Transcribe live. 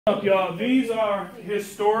Up, y'all. These are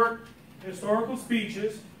historical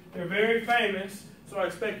speeches. They're very famous, so I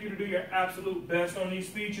expect you to do your absolute best on these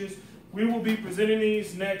speeches. We will be presenting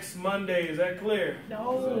these next Monday. Is that clear?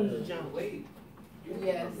 No. Wait.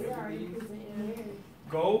 Yes.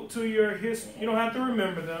 Go to your you don't have to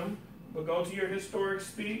remember them, but go to your historic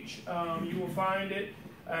speech. You will find it,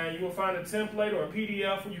 and you will find a template or a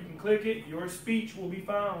PDF where you can click it. Your speech will be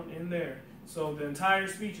found in there. So the entire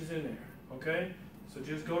speech is in there, okay? So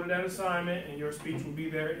just go to that assignment and your speech will be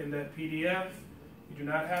there in that PDF. You do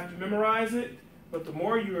not have to memorize it, but the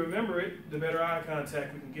more you remember it, the better eye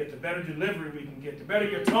contact we can get, the better delivery we can get, the better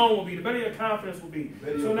your tone will be, the better your confidence will be.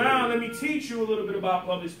 So now let me teach you a little bit about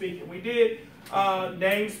public speaking. We did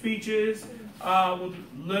name speeches with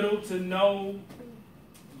little to no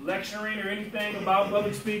lecturing or anything about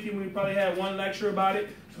public speaking. We probably had one lecture about it,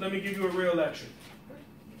 so let me give you a real lecture.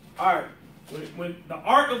 All right. When the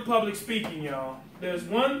art of public speaking, y'all, there's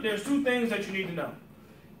two things that you need to know.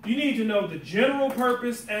 You need to know the general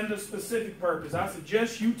purpose and the specific purpose. I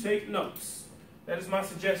suggest you take notes. That is my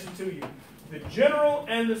suggestion to you. The general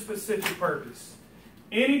and the specific purpose.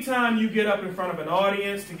 Anytime you get up in front of an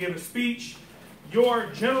audience to give a speech, your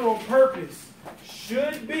general purpose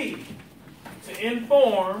should be to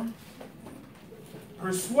inform,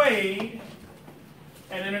 persuade,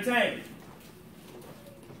 and entertain.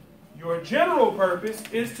 Your general purpose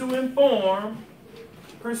is to inform,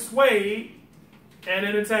 persuade, and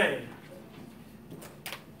entertain.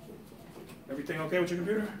 Everything okay with your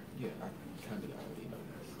computer? Yeah, I kind of already know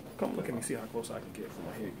this. Come look at me, see how close I can get from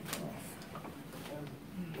my head.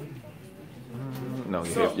 No,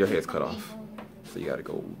 your head's cut off. So you got to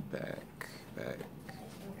go back.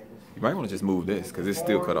 You might want to just move this because it's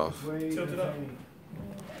still cut off. Tilt it up.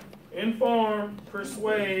 Inform,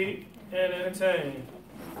 persuade, and entertain.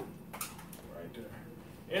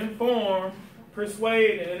 Inform,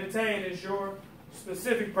 persuade, and entertain is your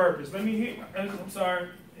specific purpose. Let me hear, I'm sorry,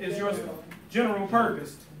 is your general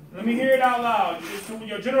purpose. Let me hear it out loud.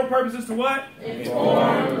 Your general purpose is to what?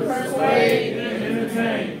 Inform, persuade, and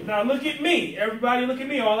entertain. Now look at me. Everybody look at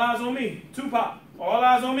me. All eyes on me. Tupac. All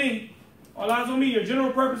eyes on me. All eyes on me. Your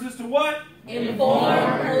general purpose is to what?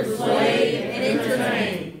 Inform, persuade, and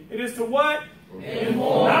entertain. It is to what?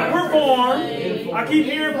 Inform. Not perform. I keep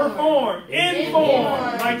hearing perform.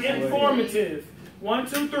 Inform. Like informative. 1,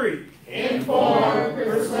 2, 3. Inform,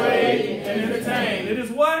 persuade, and entertain. It is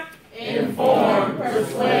what? Inform,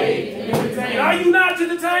 persuade, and entertain. Are you not to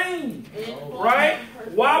detain? Right?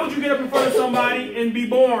 Why would you get up in front of somebody and be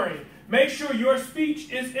boring? Make sure your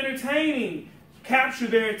speech is entertaining. Capture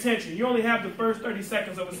their attention. You only have the first 30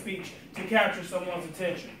 seconds of a speech to capture someone's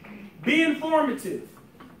attention. Be informative.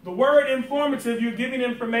 The word informative, you're giving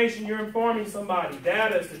information, you're informing somebody.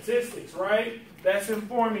 Data, statistics, right? That's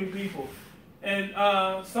informing people. And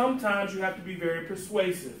sometimes you have to be very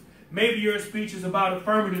persuasive. Maybe your speech is about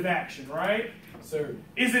affirmative action, right? Sir.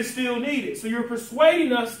 Is it still needed? So you're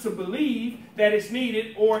persuading us to believe that it's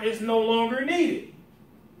needed or it's no longer needed.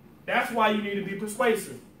 That's why you need to be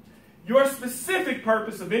persuasive. Your specific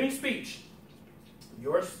purpose of any speech,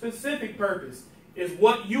 your specific purpose is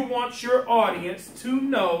what you want your audience to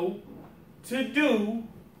know, to do,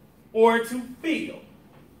 or to feel.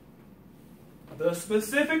 The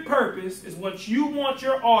specific purpose is what you want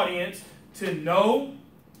your audience to know,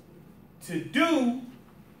 to do,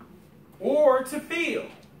 or to feel.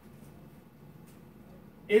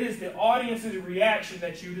 It is the audience's reaction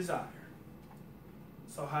that you desire.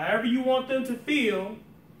 So however you want them to feel,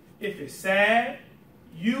 if it's sad,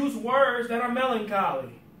 use words that are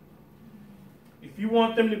melancholy. If you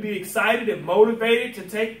want them to be excited and motivated to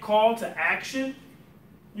take call to action,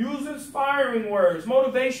 use inspiring words,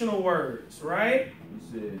 motivational words, right?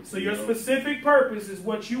 So your specific purpose is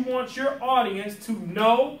what you want your audience to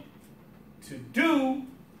know, to do,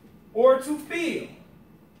 or to feel.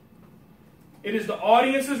 It is the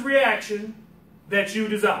audience's reaction that you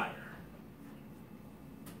desire.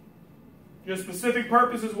 Your specific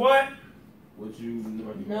purpose is what? What you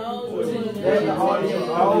No, what you want your audience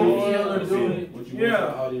to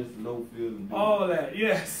know, feel, and do. All of that,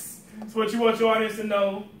 yes. It's what you want your audience to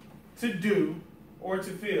know, to do, or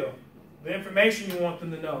to feel. The information you want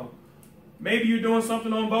them to know. Maybe you're doing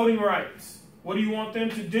something on voting rights. What do you want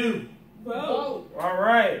them to do? Vote. All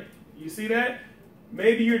right. You see that?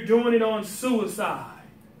 Maybe you're doing it on suicide.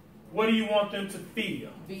 What do you want them to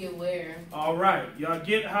feel? Be aware. All right. Y'all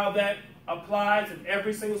get how that applies in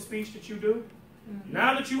every single speech that you do? Mm-hmm.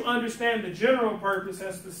 Now that you understand the general purpose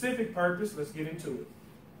and specific purpose, let's get into it.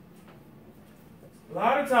 A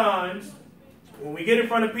lot of times, when we get in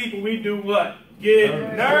front of people, we do what?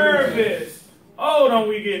 Get nervous. Oh, don't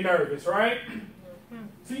we get nervous, right?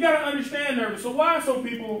 So you got to understand nervous. So why are so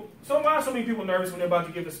many people nervous when they're about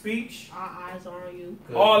to give a speech? All eyes are on you.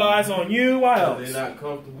 All eyes on you. Why else? They're not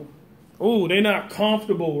comfortable. Ooh, they're not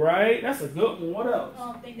comfortable, right? That's a good one. What else? I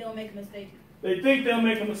don't think they'll make a mistake. They think they'll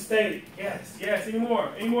make a mistake. Yes, yes. Any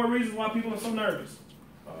more reasons why people are so nervous?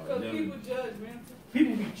 Because people judge, man.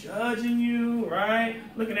 People be judging you, right?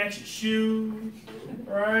 Looking at your shoes,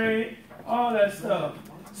 right? All that stuff.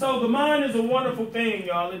 So the mind is a wonderful thing,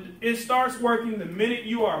 y'all. It starts working the minute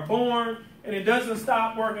you are born, and it doesn't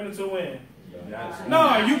stop working until when?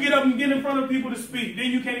 No, you get up and get in front of people to speak.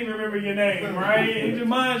 Then you can't even remember your name, right? And your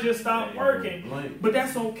mind just stopped working. But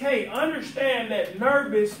that's okay. Understand that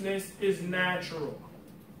nervousness is natural.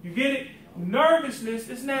 You get it? Nervousness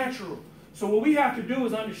is natural. So what we have to do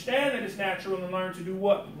is understand that it's natural and learn to do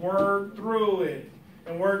what? Work through it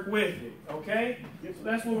and work with it, okay? So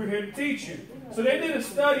that's what we're here to teach you. So they did a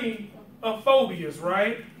study of phobias,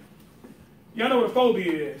 right? Y'all know what a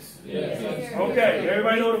phobia is? Yes. Okay,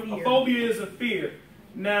 everybody know what a phobia is? A fear.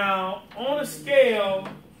 Now, on a scale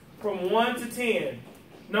from 1 to 10,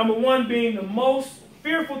 number 1 being the most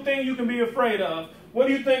fearful thing you can be afraid of, what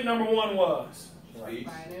do you think number 1 was?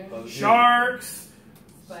 Sharks,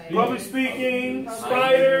 public speaking,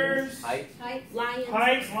 spiders,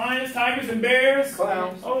 heights, lions, tigers, and bears.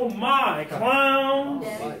 Clowns. Oh my, clowns,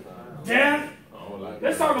 death.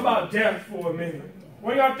 Let's talk about death for a minute.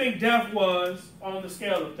 What do y'all think death was on the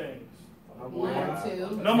scale of things? 1,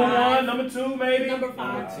 2. Number 1, number 2, maybe? Number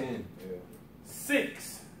 5. 10.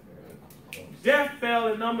 6. Death fell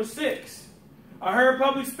at number 6. I heard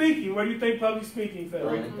public speaking. Where do you think public speaking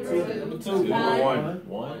fell? Number 2. Number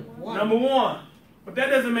 1. Number 1. But that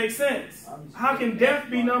doesn't make sense. How can death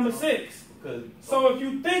be number 6? So if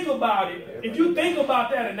you think about it, if you think about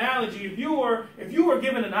that analogy, if you were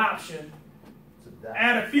given an option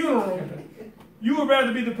at a funeral, you would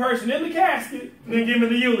rather be the person in the casket than giving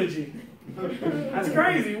the eulogy. That's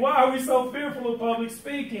crazy. Why are we so fearful of public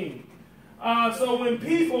speaking? So when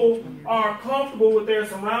people are comfortable with their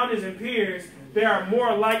surroundings and peers, they are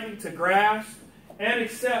more likely to grasp and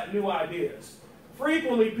accept new ideas.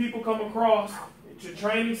 Frequently, people come across to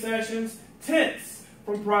training sessions tense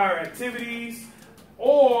from prior activities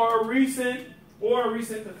or resent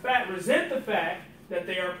the fact that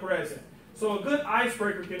they are present. So a good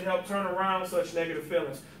icebreaker can help turn around such negative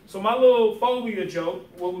feelings. So my little phobia joke,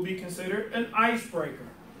 what would be considered an icebreaker.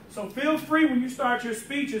 So feel free when you start your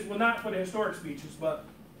speeches, well, not for the historic speeches, but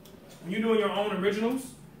when you're doing your own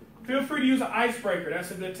originals, feel free to use an icebreaker.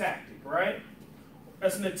 That's a good tactic, right?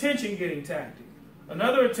 That's an attention-getting tactic.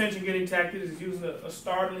 Another attention-getting tactic is using a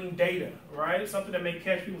startling data, right? Something that may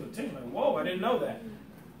catch people's attention. Like, whoa, I didn't know that.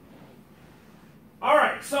 All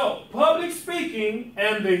right, so public speaking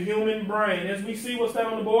and the human brain. As we see, what's that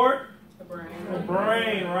on the board? The brain. The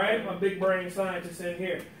brain, right? My big brain scientist in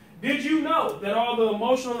here. Did you know that all the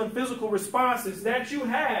emotional and physical responses that you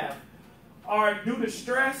have are due to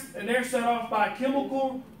stress and they're set off by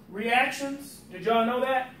chemical reactions? Did y'all know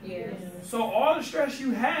that? Yes. So all the stress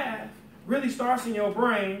you have really starts in your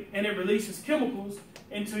brain and it releases chemicals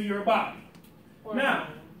into your body. Now,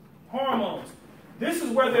 hormones. This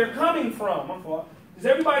is where they're coming from. My fault. Does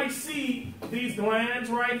everybody see these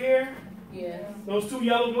glands right here? Yes. Those 2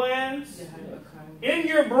 yellow glands? In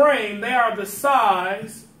your brain, they are the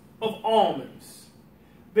size of almonds.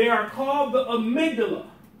 They are called the amygdala.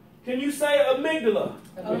 Can you say amygdala?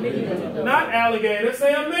 Amygdala. Not alligator.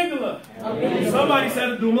 Say amygdala. Amygdala. Somebody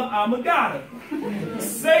said aduma amagata.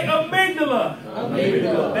 Say amygdala.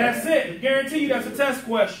 Amygdala. That's it. Guarantee you that's a test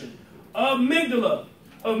question. Amygdala.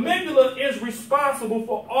 Amygdala is responsible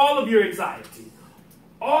for all of your anxiety.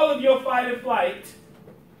 All of your fight and flight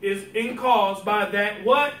is caused by that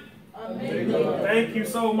what? Amygdala. Thank you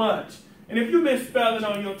so much. And if you misspell it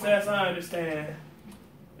on your test, I understand.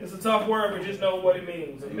 It's a tough word, but just know what it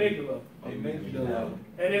means. Amygdala.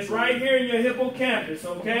 And it's right here in your hippocampus,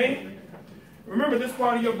 okay? Remember, this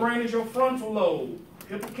part of your brain is your frontal lobe.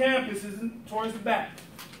 Hippocampus is towards the back.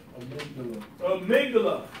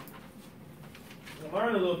 Amygdala. We'll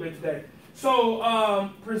learn a little bit today.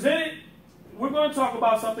 So, we're going to talk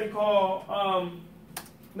about something called,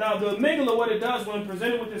 now the amygdala, what it does when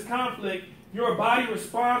presented with this conflict, your body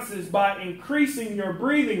responds by increasing your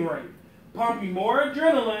breathing rate, pumping more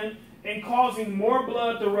adrenaline, and causing more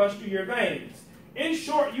blood to rush through your veins. In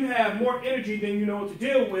short, you have more energy than you know what to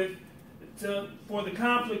deal with for the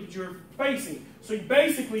conflict that you're facing. So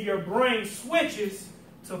basically, your brain switches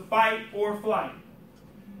to fight or flight.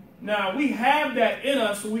 Now, we have that in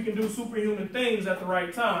us so we can do superhuman things at the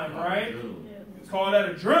right time, right? It's called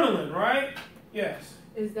that adrenaline, right? Yes.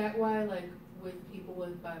 Is that why, like, with people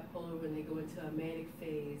with bipolar, when they go into a manic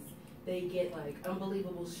phase, they get like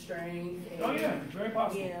unbelievable strength. And, Oh yeah, very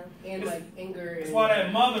possible. Yeah, and like anger. That's why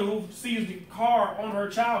that mother who sees the car on her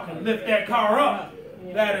child can lift that car up.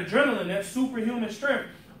 Yeah. That adrenaline, that superhuman strength.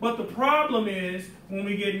 But the problem is when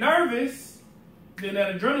we get nervous, then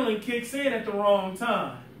that adrenaline kicks in at the wrong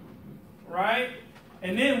time, right?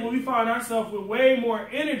 And then when we find ourselves with way more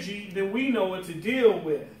energy than we know what to deal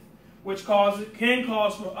with, which can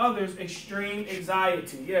cause for others extreme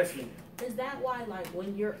anxiety. Yes, ma'am. Is that why, like,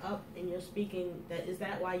 when you're up and you're speaking, is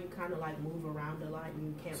that why you kind of like move around a lot and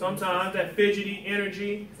you can't? Sometimes that fidgety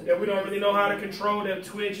energy that we don't really know how to control, that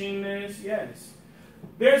twitchiness. Yes.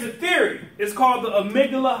 There's a theory. It's called the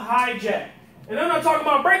amygdala hijack. And I'm not talking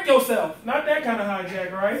about break yourself. Not that kind of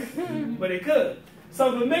hijack, right? But it could.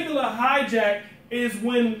 So the amygdala hijack is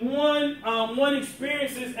when one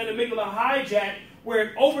experiences an amygdala hijack where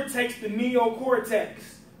it overtakes the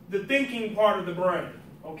neocortex, the thinking part of the brain.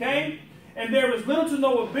 Okay? And there is little to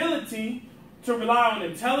no ability to rely on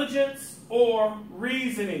intelligence or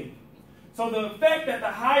reasoning. So the effect that the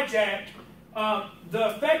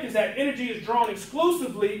effect is that energy is drawn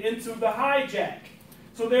exclusively into the hijack.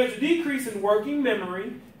 So there's a decrease in working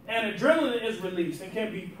memory, and adrenaline is released and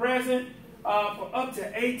can be present for up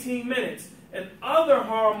to 18 minutes. And other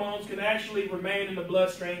hormones can actually remain in the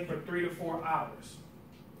bloodstream for 3 to 4 hours.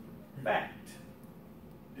 Fact.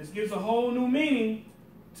 This gives a whole new meaning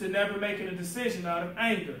to never making a decision out of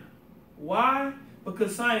anger. Why?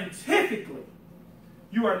 Because scientifically,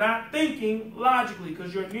 you are not thinking logically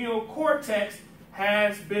because your neocortex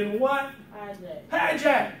has been what?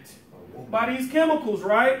 Hijacked by these chemicals,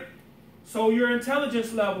 right? So your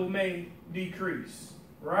intelligence level may decrease,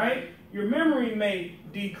 right? Your memory may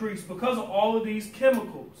decrease because of all of these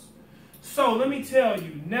chemicals. So let me tell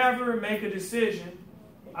you, never make a decision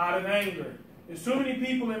out of anger. There's so many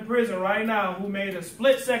people in prison right now who made a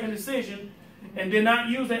split-second decision and did not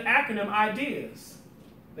use the acronym IDEAS.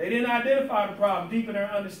 They didn't identify the problem, deepen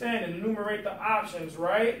their understanding, enumerate the options,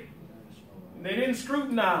 right? They didn't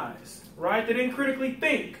scrutinize, right? They didn't critically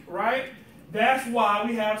think, right? That's why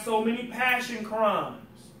we have so many passion crimes.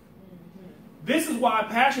 This is why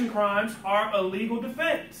passion crimes are a legal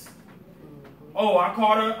defense. Oh, I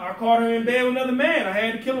caught her in bed with another man. I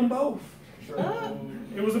had to kill them both.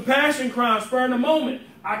 It was a passion crime, spur in the moment.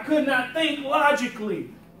 I could not think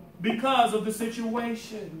logically because of the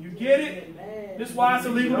situation. You get it? This is why it's a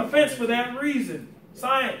legal defense for that reason.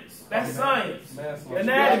 Science. That's science.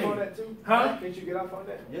 Anatomy. Huh? Can't you get off on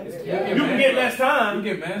that? You can get less time. You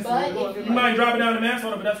get manslaughter. You might drop it down to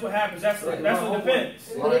manslaughter, but that's what happens. That's a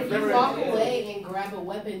defense. But if you walk away and grab a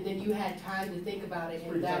weapon, then you had time to think about it,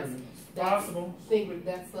 and that's possible.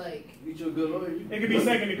 That's like. Get you a good lawyer. It could be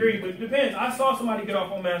second degree, but it depends. I saw somebody get off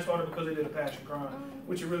on manslaughter because they did a passion crime,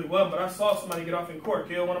 which it really wasn't. But I saw somebody get off in court,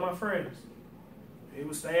 kill one of my friends. He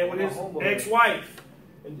was staying with his ex-wife,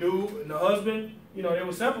 and the husband. You know, they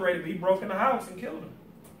were separated, but he broke in the house and killed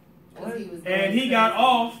him. And he got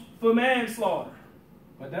off for manslaughter.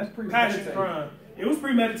 But that's premeditated. Passion crime. It was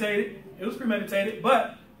premeditated,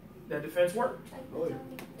 but that defense worked.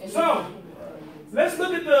 So, let's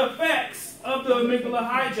look at the effects of the amygdala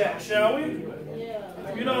hijack, shall we?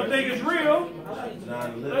 If you don't think it's real,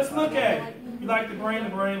 let's look at it. You like the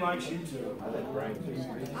brain likes you too.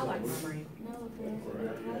 I like my brain.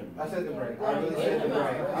 I said the brain. I really said the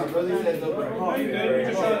brain. I really said the brain. Oh, you good. You're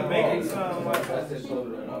just trying to make it sound like I said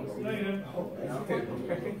shoulder. no, you didn't.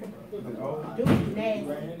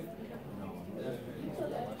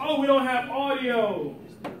 Oh, we don't have audio.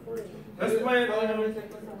 Let's play it. All right,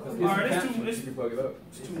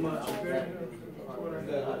 it's too much. Okay?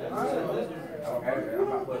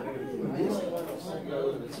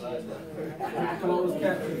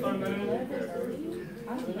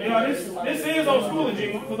 Yeah, this is on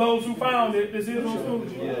Schoology. For those who found it, this is on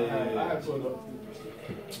Schoology.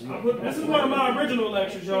 This is one of my original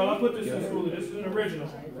lectures, y'all. I put this in Schoology. This is an original.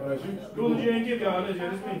 Schoology ain't give y'all this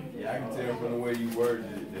yet. It's me. Yeah, I can tell from the way you worded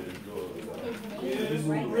it that it's yours. Yeah, this is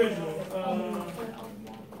original.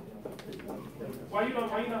 Why you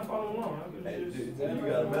not following along? You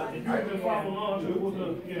got a map? If you've been following along,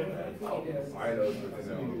 yeah. I know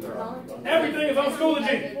it's Everything is on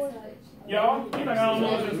Schoology. Y'all, you think I don't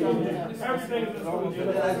know what's in Schoology. Everything is in Schoology.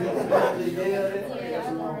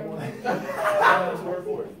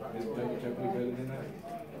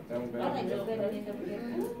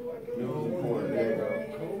 You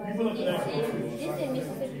pull up the next one. This is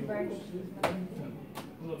Mississippi Burger.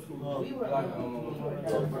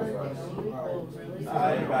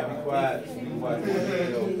 everybody be quiet. We watch the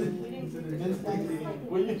video.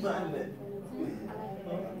 Where you find that?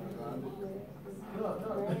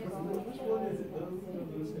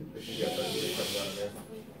 She got 38 comes out of there.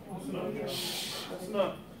 Listen up, y'all. Listen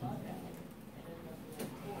up.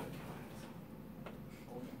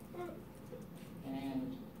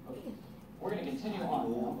 And we're going to continue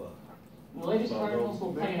on now. The ladies Cardinals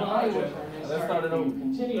will play an Iowa tournament starting to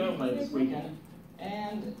continue to play this weekend.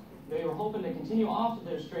 And they were hoping to continue off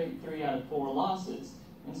their straight 3 out of 4 losses.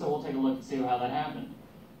 And so we'll take a look and see how that happened.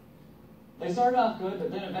 They started off good,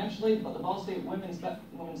 but then eventually the Ball State women's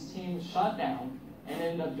team shot down and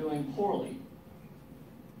ended up doing poorly.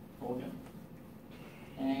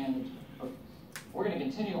 And we're going to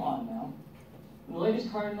continue on now. The ladies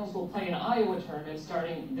Cardinals will play an Iowa tournament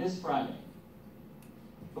starting this Friday.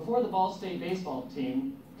 Before the Ball State baseball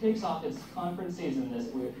team kicks off its conference season this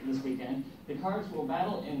weekend, the Cards will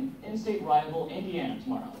battle an in-state rival Indiana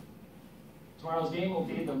tomorrow. Tomorrow's game will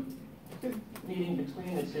be the meeting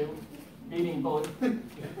between the two, beating both.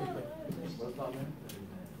 What's up, man?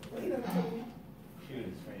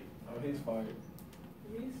 Oh, he's fired.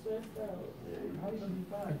 He's stressed out. Yeah, how you gonna be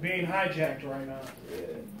fired? Being hijacked right now.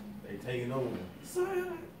 Yeah, they taking over. Oh,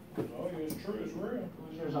 yeah, it's true. It's real.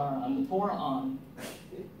 Hoosiers are on 4 on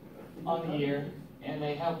the year, and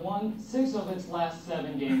they have won 6 of its last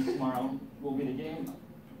 7 games. Tomorrow will be the game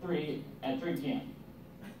 3 at 3 p.m.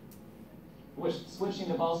 Switching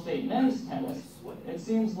to Ball State men's tennis, it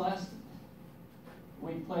seems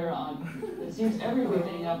every week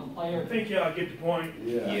they have a player. I think y'all get the point.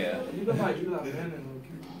 Yeah. You look like Brandon.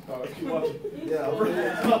 Keep watching. Yeah.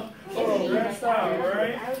 Oh, that's style,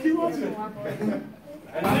 right? Keep watching.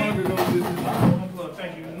 And I'm gonna go visit. Look,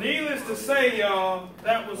 thank you. Needless to say, y'all,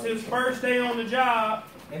 that was his first day on the job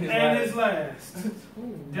and his last.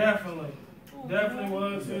 Definitely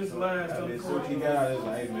was his last. He got out of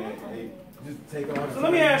like, man, hey, just take on. So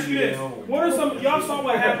let me ask you this: what are some? Y'all saw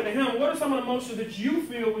what happened to him. What are some of the emotions that you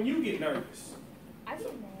feel when you get nervous?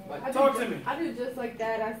 Talk to me. I do just like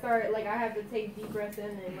that. I have to take deep breaths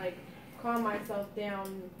in and calm myself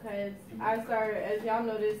down because as y'all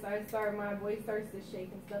notice, my voice starts to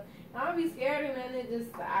shake and stuff. And I'll be scared and then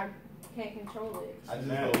I can't control it.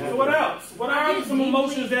 So what else? What are some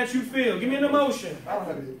emotions that you feel? Give me an emotion.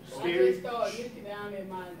 I just start looking down at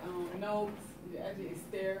my nose. I just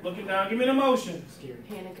stare. Looking down. Give me an emotion.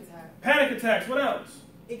 Panic attack. Panic attacks. What else?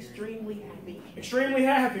 Extremely happy. Extremely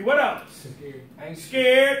happy. What else?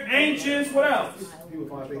 Scared, anxious. What else? People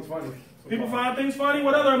find things funny. People find things funny.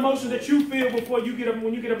 What other emotions that you feel before you get up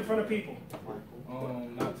when you get up in front of people?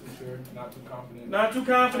 Not too sure. Not too confident. Not too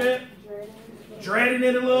confident. Dreading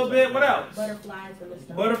it a little bit. What else? Butterflies in the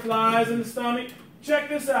stomach. Butterflies in the stomach. Check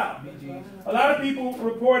this out. A lot of people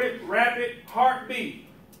reported rapid heartbeat.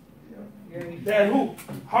 That hoop.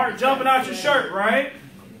 Heart jumping out your shirt, right?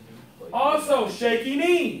 Also, shaky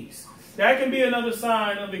knees. That can be another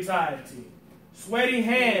sign of anxiety. Sweaty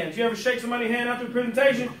hands. You ever shake somebody's hand after a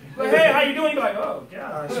presentation? Like, hey, how you doing? You're like, oh,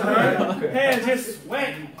 gosh. Right? Hands just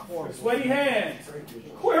sweaty. Sweaty hands.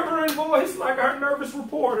 Quivering voice like our nervous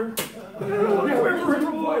reporter.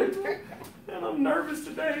 Quivering voice. And I'm nervous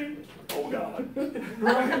today. Oh, God.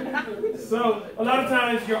 Right? So, a lot of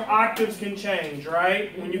times your octaves can change,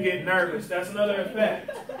 right? When you get nervous. That's another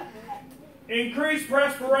effect. Increased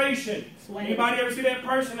perspiration. Anybody ever see that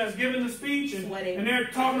person that's giving the speech and they're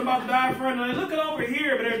talking about the diaphragm and they're looking over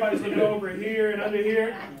here, but everybody's looking over here and under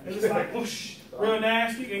here. And it's like, whoosh, real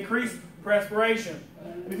nasty. Increased perspiration.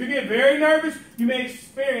 And if you get very nervous, you may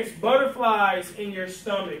experience butterflies in your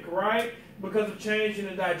stomach, right? Because of change in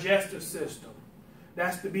the digestive system.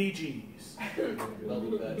 That's the BGs.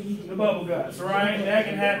 The bubble guts, right? That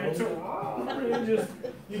can happen too.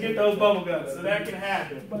 You get those bubble guts, so that can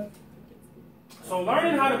happen. So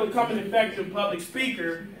learning how to become an effective public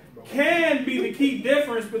speaker can be the key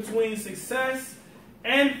difference between success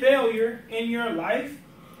and failure in your life,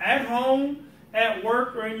 at home, at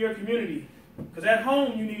work, or in your community. Because at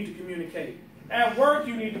home, you need to communicate. At work,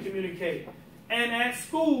 you need to communicate. And at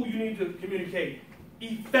school, you need to communicate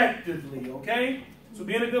effectively, okay? So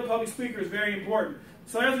being a good public speaker is very important.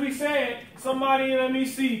 So as we said, somebody, let me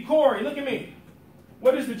see, Corey, look at me.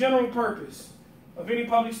 What is the general purpose of any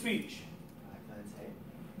public speech?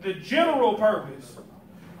 The general purpose.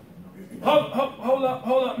 Hold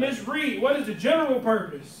up. Miss Reed, what is the general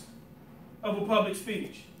purpose of a public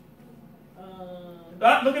speech?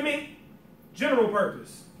 Look at me. General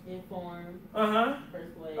purpose. Inform.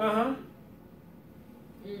 Persuade.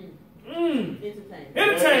 Entertain.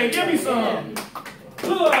 Entertain. Give me some.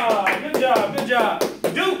 Good job.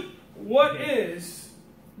 Duke, what is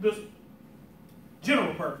the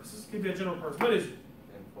general purpose? Give me a general purpose. What is it?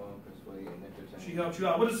 Inform, persuade, and entertain. She helped you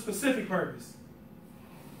out. What is the specific purpose?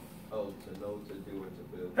 Oh, to know, to do, and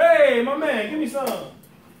to build. Hey, my man, give me some.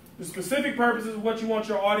 The specific purpose is what you want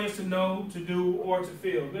your audience to know, to do, or to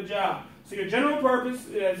feel. Good job. So your general purpose,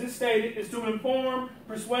 as it's stated, is to inform,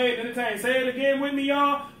 persuade, entertain. Say it again with me,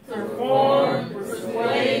 y'all. Perform,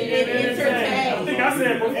 persuade, and entertain. I think I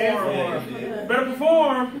said perform. Better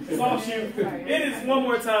perform. It's all you. It is one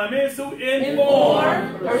more time. It's to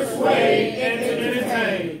inform, persuade, and to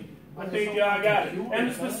entertain. I think y'all got it. And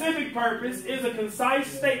the specific purpose is a concise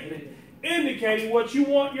statement indicating what you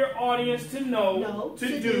want your audience to know,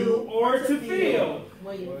 to do, or to feel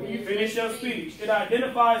when you finish your speech. It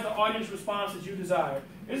identifies the audience response that you desire.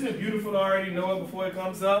 Isn't it beautiful to already know it before it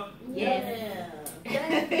comes up? Yeah.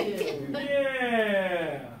 Yeah.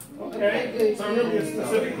 Okay. So remember your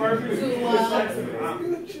specific purpose.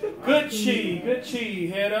 Good chi. Good chi.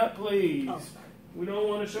 Head up, please. We don't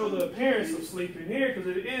want to show the appearance of sleep in here because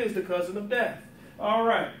it is the cousin of death. All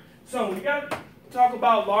right. So we got to talk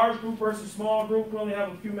about large group versus small group. We only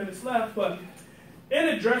have a few minutes left, but in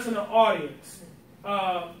addressing the audience,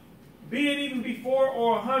 be it even before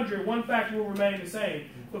or 100, one factor will remain the same.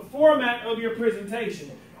 The format of your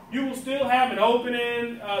presentation. You will still have an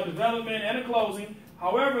opening, development, and a closing.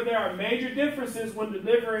 However, there are major differences when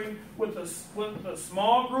delivering with a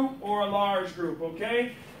small group or a large group,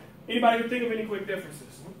 okay? Anybody can think of any quick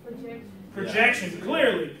differences? Projection,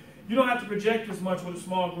 clearly. You don't have to project as much with a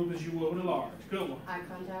small group as you would with a large. Good one. Eye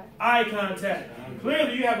contact. Eye contact.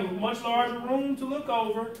 Clearly, you have a much larger room to look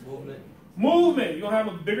over. Movement. You're going to have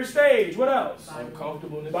a bigger stage. What else?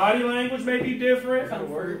 Comfortableness. Body language may be different.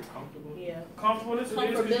 Comfort. Comfortableness.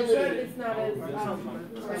 Comfortability. It's not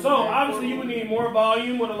as So, obviously, you would need more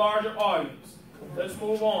volume with a larger audience. Let's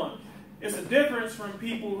move on. It's a difference from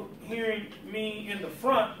people hearing me in the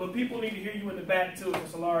front, but people need to hear you in the back, too, if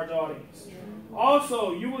it's a large audience.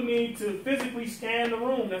 Also, you will need to physically scan the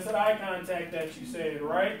room. That's that eye contact that you said,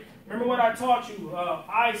 right? Remember what I taught you,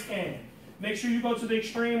 eye scan. Make sure you go to the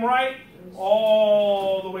extreme right,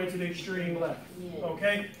 all the way to the extreme left,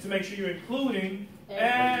 okay? To make sure you're including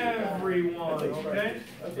everyone, okay?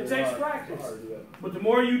 It takes practice. But the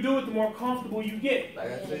more you do it, the more comfortable you get.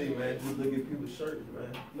 Like I tell you, man, just look at people's shirts,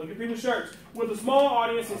 man. Look at people's shirts. With a small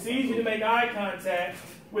audience, it's easy to make eye contact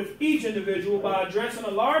with each individual by addressing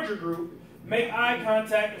a larger group. Make eye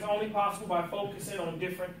contact is only possible by focusing on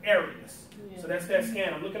different areas. So that's that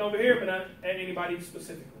scan. I'm looking over here, but not at anybody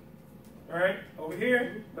specifically. All right? Over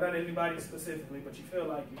here, but not anybody specifically, but you feel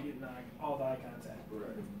like you're getting all the eye contact. Right.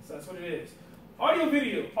 So that's what it is. Audio,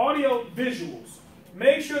 video, audio, visuals.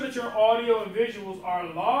 Make sure that your audio and visuals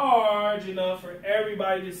are large enough for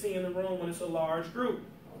everybody to see in the room when it's a large group.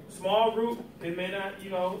 Small group, it may not,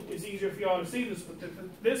 it's easier for y'all to see this, but if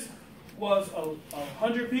this was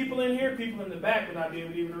 100 people in here, people in the back would not be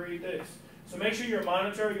able to even read this. So make sure your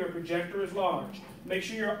monitor, your projector is large. Make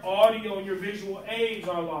sure your audio and your visual aids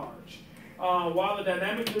are large. While the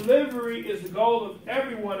dynamic delivery is the goal of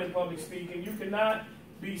everyone in public speaking, you cannot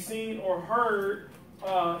be seen or heard,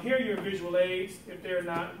 hear your visual aids if they're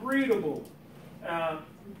not readable.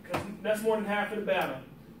 Because that's more than half of the battle.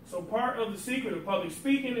 So part of the secret of public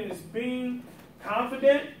speaking is being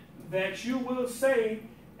confident that you will say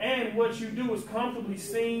and what you do is comfortably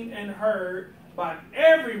seen and heard by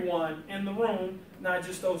everyone in the room, not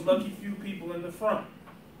just those lucky few people in the front.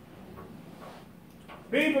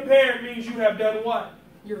 Being prepared means you have done what?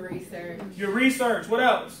 Your research. Your research. What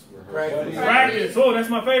else? Practice. Practice. Oh, that's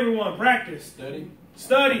my favorite one. Practice.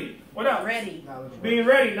 Study. What else? Ready. Being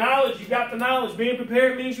ready. Knowledge. You got the knowledge. Being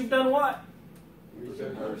prepared means you've done what?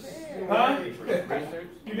 Huh?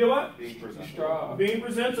 You did what? Being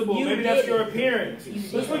presentable. Maybe that's your appearance.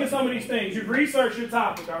 Let's look at some of these things. You've researched your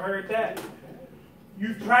topic. I heard that.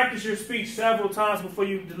 You've practiced your speech several times before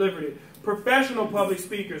you delivered it. Professional public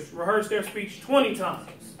speakers rehearse their speech 20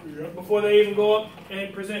 times before they even go up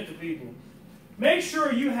and present to people. Make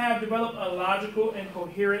sure you have developed a logical and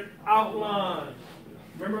coherent outline.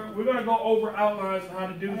 Remember, we're going to go over outlines and how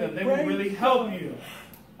to do them. They will really help you.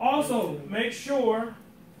 Also, make sure,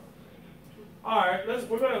 all right,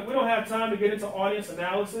 we don't have time to get into audience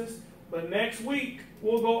analysis, but next week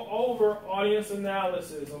we'll go over audience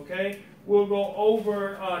analysis, okay? We'll go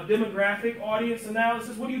over demographic audience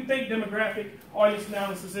analysis. What do you think demographic audience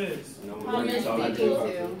analysis is?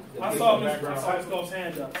 I saw Mr. Scott's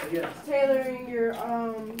hand up, so yes. Tailoring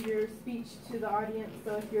your speech to the audience.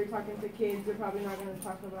 So if you're talking to kids, you're probably not going to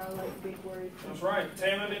talk about like big words. That's right.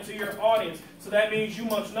 Tailoring it to your audience. So that means you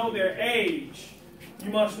must know their age.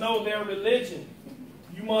 You must know their religion.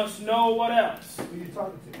 You must know what else? Who you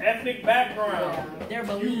talking to? Ethnic background. Their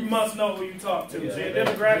beliefs. You must know who you talk to. So your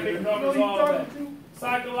demographic covers all of that.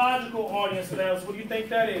 Psychological audience analysis. What do you think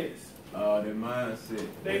that is? Their mindset.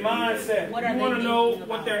 Their mindset. What You are want they to know thinking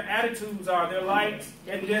what about? their attitudes are, their likes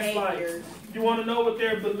and dislikes. Behaviors. You want to know what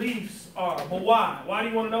their beliefs are. But why? Why do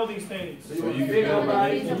you want to know these things? So you can better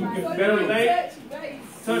relate. You can So better you relate, touch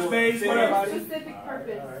base. touch base, whatever. Specific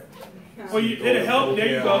purpose. Well, it'll help. There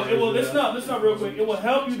you go. It will. Listen up real quick. It will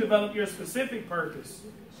help you develop your specific purpose.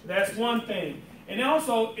 That's one thing. And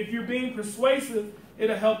also, if you're being persuasive,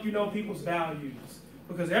 it'll help you know people's values.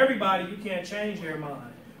 Because everybody, you can't change their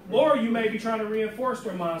mind. Or you may be trying to reinforce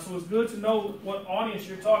their mind. So it's good to know what audience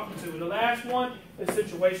you're talking to. The last one is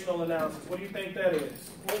situational analysis. What do you think that is?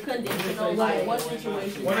 What conditional, like what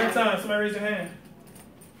situation? One at a time. Somebody raise their hand.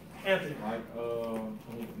 Anthony. Like,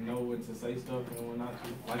 know when to say stuff and when not to.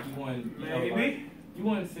 Like, you wouldn't, you know, Maybe. like, you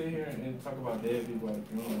wouldn't sit here and talk about dead people, like,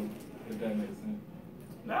 you know, if that makes sense.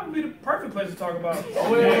 That would be the perfect place to talk about it.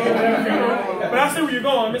 But I see where you're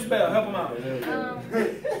going. Miss Bell, help him out.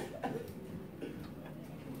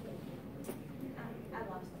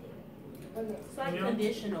 It's like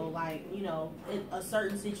conditional, like, you know, in a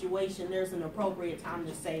certain situation, there's an appropriate time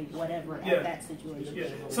to say whatever at that situation. Yeah.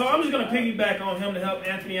 So I'm just gonna piggyback on him to help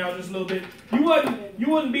Anthony out just a little bit. You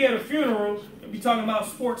wouldn't be at a funeral and be talking about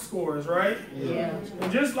sports scores, right? Yeah.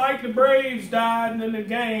 And just like the Braves died in the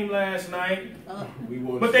game last night, But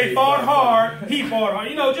but they fought hard. He fought hard.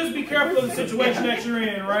 You know, just be careful of the situation that you're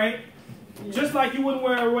in, right? Just like you wouldn't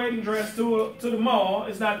wear a wedding dress to the mall.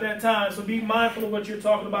 It's not that time. So be mindful of what you're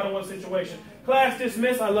talking about in what situation. Class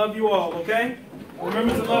dismissed. I love you all, okay?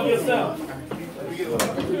 Remember to love yourself.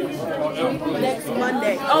 Next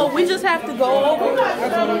Monday. Oh, we just have to go over.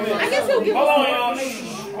 I guess he'll give Hold us on,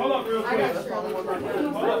 y'all. Hold up real quick.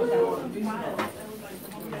 Hold up.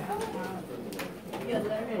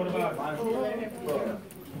 What about it?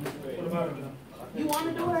 What about it? You want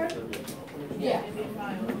to do her? Yeah.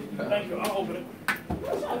 Thank you. I'll open it.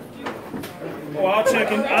 Oh, I'll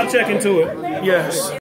check into it. Yes.